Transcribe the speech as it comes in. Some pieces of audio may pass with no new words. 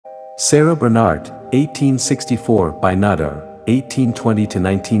Sarah Bernhardt, 1864 by Nadar, 1820 to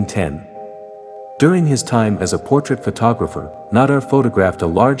 1910. During his time as a portrait photographer, Nadar photographed a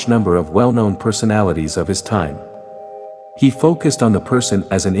large number of well-known personalities of his time. He focused on the person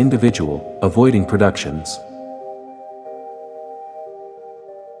as an individual, avoiding productions.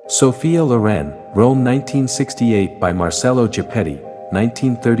 Sophia Loren, Rome 1968 by Marcello Geppetti,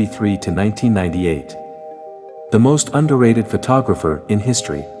 1933 to 1998. The most underrated photographer in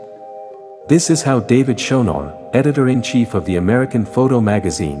history. This is how David Schonauer, editor-in-chief of the American Photo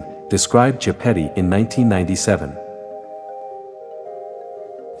magazine, described Geppetti in 1997.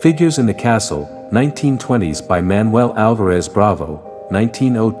 Figures in the Castle, 1920s by Manuel Álvarez Bravo,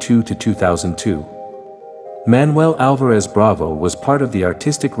 1902 to 2002. Manuel Álvarez Bravo was part of the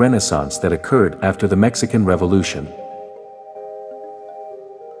artistic renaissance that occurred after the Mexican Revolution.